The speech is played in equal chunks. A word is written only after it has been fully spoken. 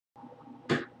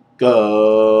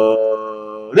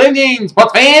Good evening,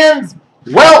 sports fans!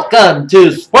 Welcome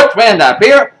to Sports Roundup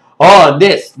here on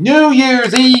this New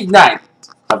Year's Eve night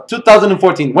of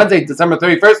 2014, Wednesday, December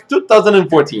 31st,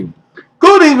 2014.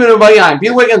 Good evening, everybody. I'm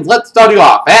Wiggins. Let's start you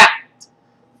off at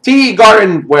TD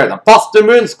Garden, where the Boston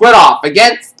Bruins squared off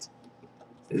against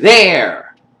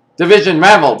their division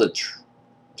rival, the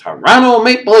Toronto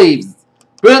Maple Leafs.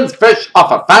 Bruins fresh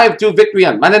off a 5-2 victory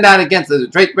on Monday night against the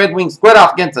Detroit Red Wings, squared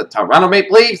off against the Toronto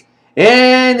Maple Leafs,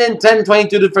 and in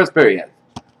 10:22 the first period.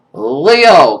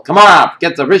 Leo Komarov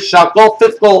gets a wrist shot goal,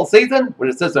 5th goal of the season, with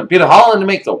assist from Peter Holland, and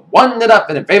makes a 1-0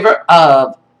 in favor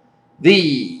of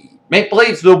the Maple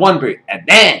Leafs through 1 period. And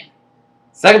then,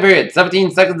 second period,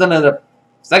 17 seconds into the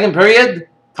second period,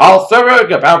 Carl Sturberg,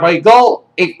 a power play goal,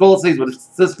 8th goal of the season, with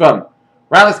assist from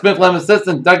Riley Smith, 11 assists,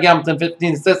 and Doug Hamilton,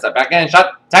 15 assists. A backhand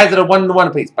shot ties it at 1-1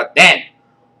 apiece. But then,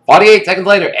 48 seconds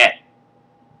later,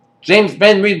 James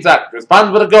Van Riemsdyk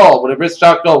responds with a goal, with a wrist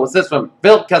shot goal, with assist from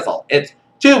Phil Kessel. It's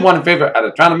 2-1 in favor of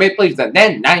the Toronto Maple Leafs. And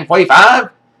then,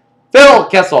 9:45, Phil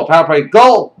Kessel, power play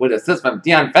goal, with assist from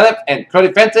Dion Phaneuf and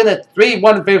Cody Fenton. It's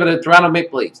 3-1 in favor of the Toronto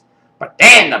Maple Leafs. But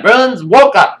then, the Bruins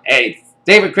woke up as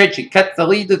David Krejci cuts the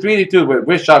lead to 3-2 with a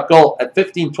wrist shot goal at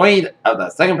 15:20 of the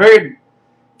second period.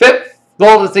 5th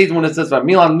goal of the season with assists from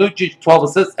Milan Lucic, 12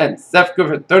 assists, and Seth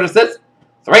Griffin, 3rd assist.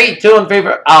 3-2 in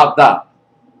favor of the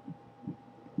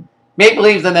Maple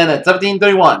Leafs. And then at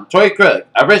 17:31, Troy Krug,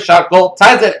 a wrist shot goal,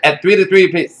 ties it at 3-3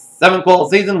 apiece. 7th goal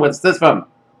of the season with assists from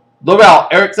Laurel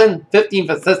Eriksson, 15th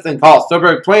assist, and Carl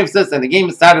Sturberg, 20 assists, and the game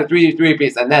is tied at 3-3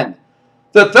 apiece. And then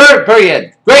the third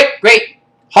period, great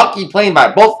hockey playing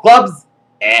by both clubs,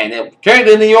 and it carried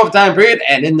in the overtime period.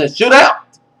 And in the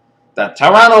shootout, the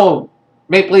Toronto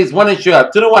Maple Leafs won in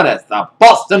shootout 2-1 as the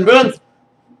Boston Bruins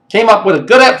came up with a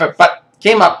good effort, but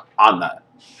came up on the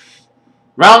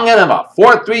wrong end of a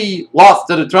 4-3 loss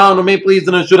to the Toronto Maple Leafs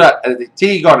in a shootout at the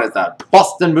TD Garden as the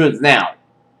Boston Bruins now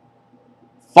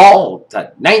fall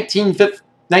to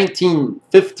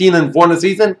 19-15-4 in the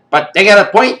season, but they got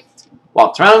a point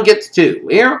while Toronto gets 2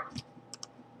 here.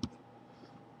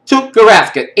 Tuukka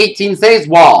Rask, 18 saves,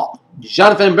 while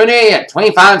Jonathan Bernier at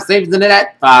 25 saves in the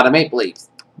net for the Maple Leafs.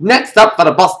 Next up for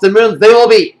the Boston Bruins, they will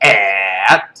be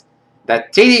at the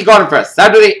TD Garden for a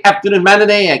Saturday afternoon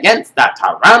matinee against the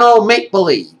Toronto Maple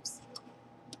Leafs.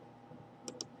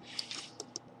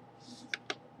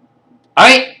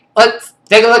 Alright, let's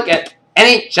take a look at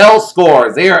NHL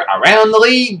scores here around the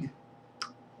league.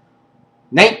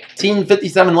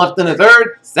 19:57 left in the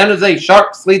third. San Jose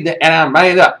Sharks lead the Anaheim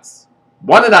Mighty Ducks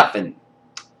 1-0.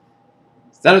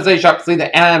 San Jose Sharks lead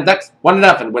the Anaheim Ducks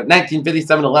 1-0 with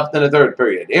 19:57 left in the third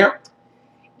period here.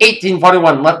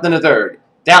 18:41 left in the third.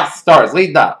 Dallas Stars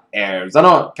lead the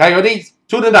Arizona Coyotes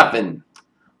 2-0.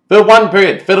 Through 1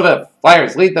 period, Philadelphia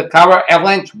Flyers lead the Colorado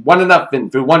Avalanche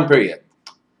 1-0 through 1 period.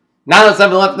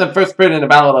 9:07 left in the first period in the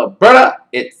Battle of Alberta.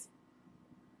 It's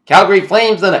Calgary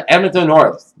Flames and the Edmonton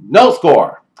Oilers. No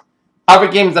score. Other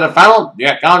games in the final, New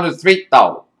York Islanders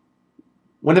 3-0.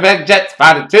 Winnipeg Jets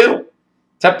 5-2.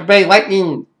 Tampa Bay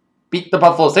Lightning beat the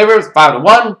Buffalo Sabres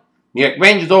 5-1. New York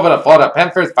Rangers over the Florida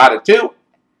Panthers 5-2.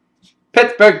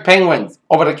 Pittsburgh Penguins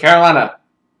over the Carolina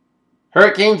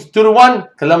Hurricanes 2-1.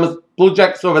 Columbus Blue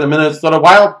Jackets over the Minnesota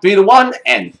Wild 3-1.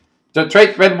 And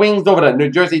Detroit Red Wings over the New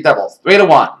Jersey Devils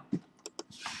 3-1.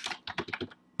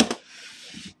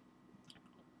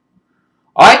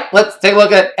 Alright, let's take a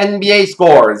look at NBA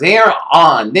scores here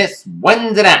on this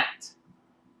Wednesday night.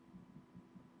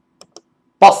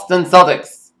 Boston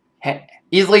Celtics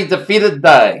easily defeated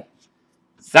the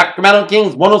Sacramento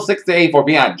Kings 106-84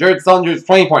 behind Jared Sullinger's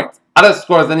 20 points. Other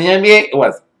scores in the NBA, it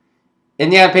was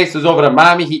Indiana Pacers over the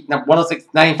Miami Heat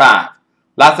 106-95.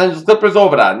 Los Angeles Clippers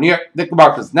over the New York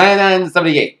Knickerbockers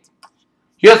 99-78.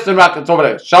 Houston Rockets over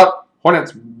the Charlotte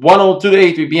Hornets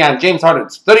 102-83 behind James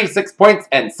Harden's 36 points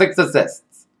and 6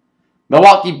 assists.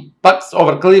 Milwaukee Bucks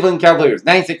over the Cleveland Cavaliers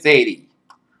 96-80.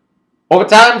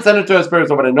 Overtime, San Antonio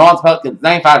Spurs over the New Orleans Pelicans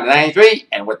 95-93,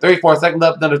 and with 34 seconds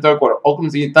left in the third quarter,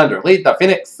 Oklahoma City Thunder lead the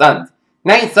Phoenix Suns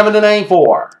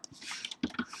 97-94.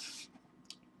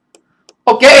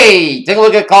 Okay, take a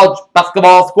look at college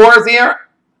basketball scores here.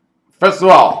 First of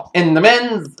all, in the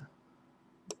men's,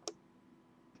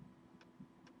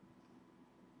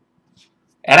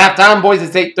 at halftime, Boise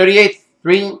State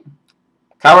 38-3,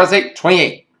 Colorado State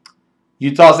 28,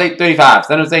 Utah State 35,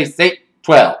 San Jose State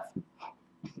 12.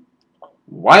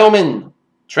 Wyoming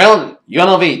trailing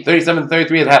UNLV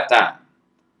 37-33 at halftime.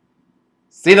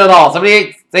 Seton Hall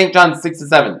 78, St. John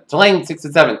 67, Tulane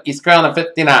 67, East Carolina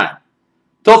 59,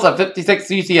 Tulsa 56,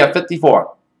 UCF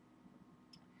 54,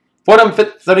 Fordham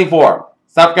 74,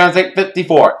 South Carolina State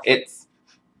 54. It's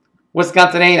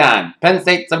Wisconsin 89, Penn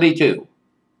State 72.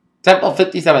 Temple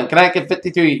 57, Connecticut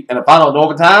 53 in the final in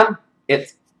overtime.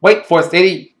 It's Wake Forest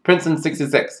 80, Princeton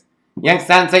 66.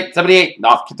 Youngstown State 78,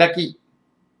 North Kentucky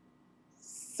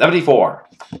 74.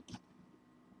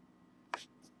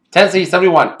 Tennessee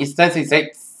 71, East Tennessee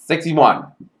State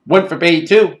 61. Winthrop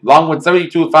 82, Longwood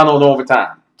 72, final in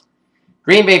overtime.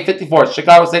 Green Bay 54,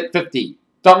 Chicago State 50.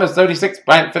 Dartmouth 36,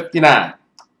 Bryant 59.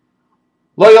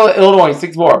 Loyola, Illinois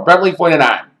 64, Beverly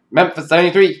 49. Memphis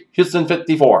 73, Houston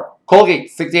 54. Colgate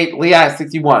 68, Lehigh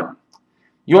 61.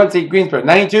 UNC Greensboro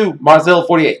 92, Mars Hill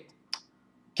 48.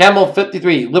 Campbell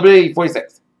 53, Liberty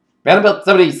 46. Vanderbilt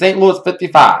 70, St. Louis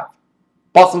 55.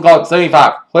 Boston College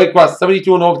 75, Holy Cross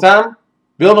 72 in overtime.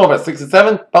 Villanova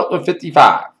 67, Butler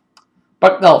 55.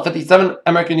 Bucknell 57,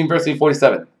 American University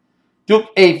 47. Duke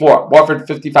 84, Wofford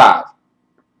 55.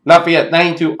 Lafayette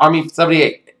 92, Army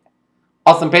 78.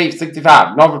 Austin Page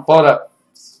 65, Norfolk, Florida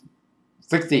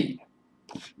 60.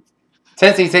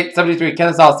 Tennessee State 73,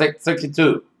 Kennesaw State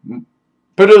 62.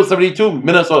 Purdue 72,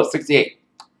 Minnesota 68.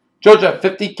 Georgia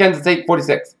 50, Kansas State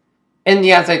 46.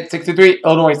 Indiana State 63,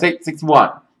 Illinois State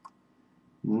 61.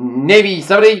 Navy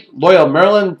 70, Loyola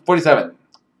Maryland 47.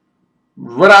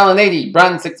 Rhode Island 80,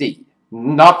 Brown 60.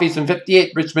 Northeastern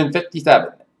 58, Richmond 57.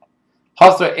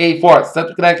 Hustler 84,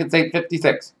 Central Connecticut State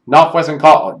 56. Northwestern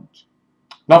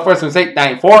State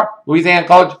 94, Louisiana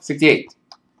College 68.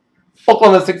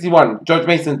 Oklahoma 61, George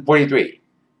Mason 43.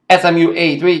 SMU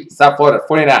 83, South Florida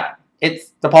 49.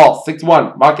 It's DePaul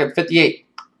 61, Marquette 58.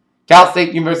 Cal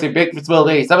State University Bakersfield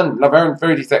 87, Laverne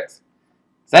 36.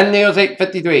 San Diego State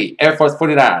 53, Air Force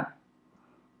 49.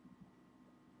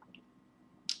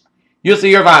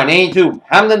 UC Irvine 82,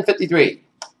 Hamden 53.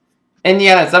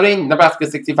 Indiana 70, Nebraska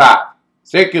 65.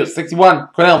 Syracuse 61,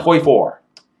 Cornell 44.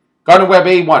 Gardner Webb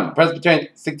 81, Presbyterian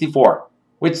 64.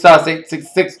 Wichita State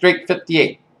 66, Drake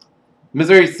 58.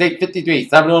 Missouri State 53,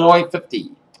 Southern Illinois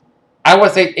 50. Iowa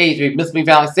State 83, Mississippi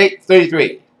Valley State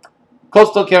 33.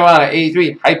 Coastal Carolina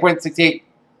 83, High Point 68.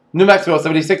 New Mexico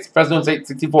 76, Fresno State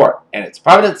 64. And it's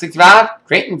Providence 65,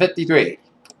 Creighton 53.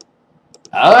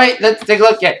 Alright, let's take a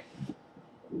look at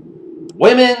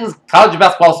women's college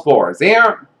basketball scores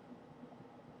here.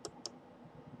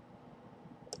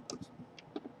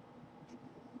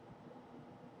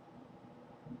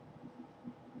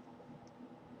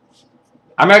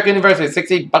 American University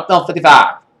 60, Bucknell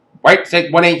 55. Wright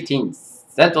State 118,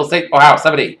 Central State Ohio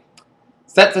 70.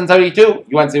 Stetson 72,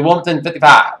 UNC Wilmington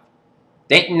 55.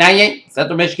 Dayton 98,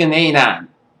 Central Michigan 89.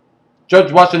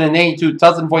 George Washington 82,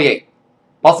 Towson 48.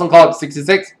 Boston College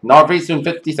 66, Northeastern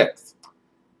 56.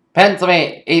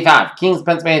 Pennsylvania 85, Kings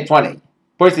Pennsylvania 20.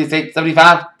 Boise State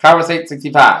 75, Colorado State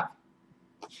 65.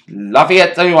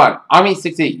 Lafayette 71, Army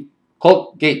 60.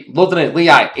 Colgate Lieutenant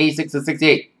Lehigh 86 to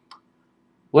 68.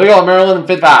 Loyola Maryland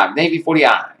 55, Navy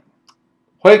 49.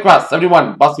 Holy Cross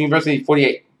 71, Boston University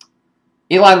 48.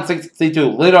 Elon 62,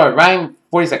 Illinois Ryan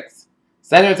 46.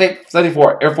 San Diego State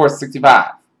 74, Air Force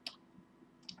 65.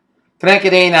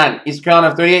 Connecticut 89, East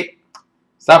Carolina 38.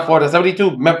 South Florida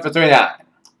 72, Memphis 39.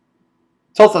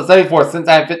 Tulsa 74,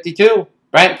 Cincinnati 52.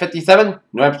 Bryant 57,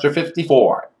 New Hampshire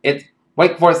 54. It's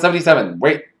Wake Forest 77,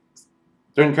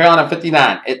 Western Carolina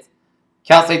 59. It's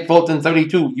Cal State Fulton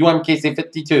 72, UMKC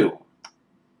 52.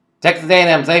 Texas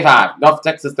A&M 75, North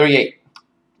Texas 38.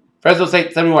 Fresno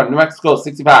State 71, New Mexico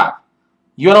 65.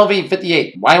 UNLV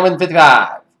 58, Wyoming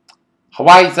 55.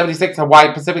 Hawaii 76,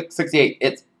 Hawaii Pacific 68.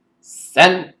 It's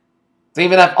San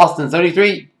Stephen F. Austin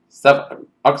 73,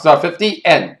 Arkansas 50,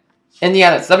 and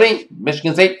Indiana 70,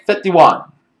 Michigan State 51.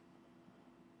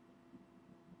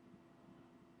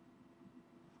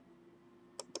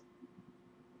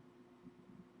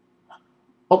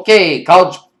 Okay,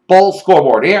 college bowl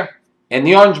scoreboard here. In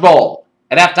the Orange Bowl,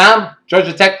 at halftime,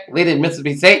 Georgia Tech leading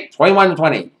Mississippi State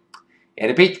 21-20. In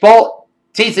the Peach Bowl,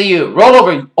 TCU rolled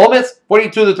over Ole Miss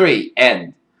 42-3.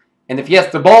 And in the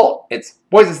Fiesta Bowl, it's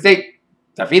Boise State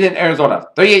defeating Arizona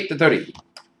 38-30.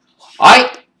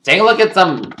 Alright, take a look at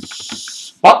some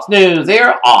sports news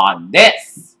here on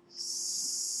this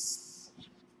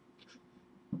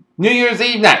New Year's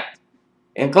Eve night.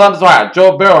 In Columbus, Ohio,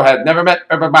 Joe Burrow had never met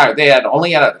Urban Meyer. They had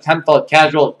only had a handful of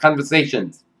casual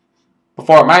conversations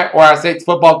before Ohio State's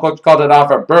football coach called it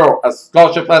offer Burrow a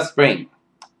scholarship last spring.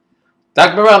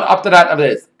 Doug Marrone opted out of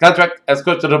his contract as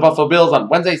coach of the Buffalo Bills on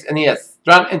Wednesdays, and he has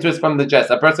strong interest from the Jets,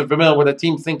 a person familiar with the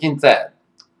team's thinking said.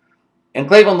 In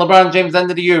Cleveland, LeBron James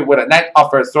ended the year with a night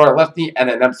off for a sore lefty and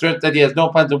an assurance that he has no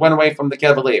plan to run away from the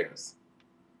Cavaliers.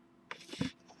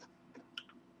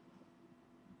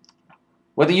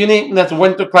 With the uniqueness of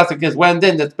Winter Classic is wound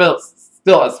in, there's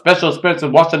still a special experience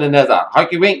in Washington as a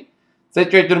hockey rink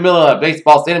situated in the middle of a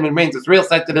baseball stadium and remains a real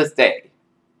sight to this day.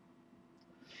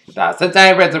 The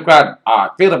Cincinnati Reds have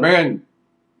got fielder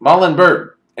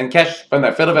Mullenberg and catch from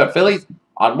the Philadelphia Phillies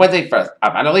on Wednesday first.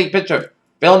 A minor league pitcher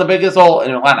filling the biggest hole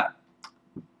in Atlanta.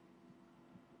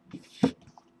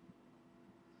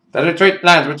 The Detroit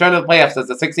Lions return to the playoffs as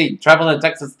the 6th seed, traveling to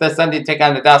Texas this Sunday to take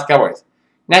on the Dallas Cowboys.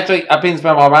 Naturally, opinions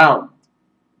from all around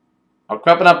are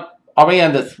cropping up already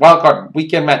in this wildcard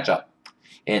weekend matchup.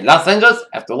 In Los Angeles,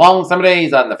 after long summer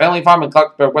days on the family farm in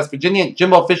Clarksburg, West Virginia,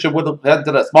 Jimbo Fisher would head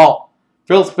to the small,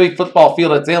 frills-free football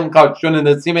field at Salem College, joining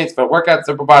his teammates for workouts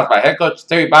supervised by head coach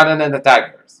Terry Biden and the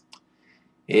Tigers.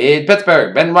 In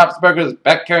Pittsburgh, Ben Roethlisberger is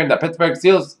back carrying the Pittsburgh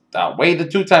Steelers the way the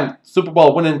two-time Super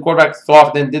Bowl winning quarterback so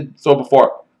often did so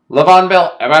before. Le'Veon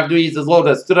Bell arrived to ease his load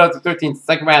as stood out the 13th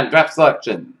second-round draft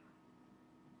selection.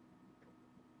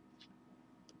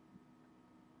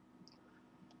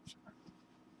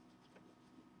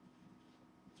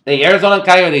 The Arizona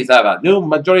Coyotes have a new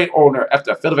majority owner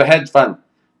after a Philadelphia hedge fund.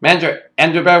 Manager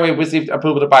Andrew Barry received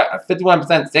approval to buy a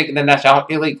 51% stake in the National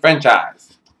Hockey League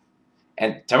franchise.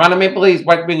 And Toronto Maple Leafs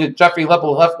wide receiver Jeffrey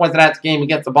Leppel left Wednesday night's game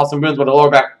against the Boston Bruins with a lower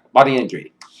back body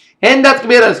injury. And that's going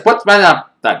to be the Sports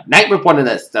Roundup, the night reporting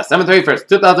this, December 31st,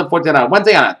 2014 on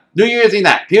Wednesday on New Year's Eve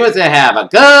night. Viewers, have a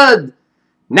good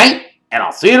night, and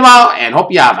I'll see you tomorrow, and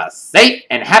hope you have a safe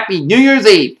and happy New Year's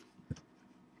Eve.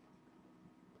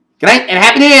 Good night, and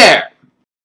Happy New Year!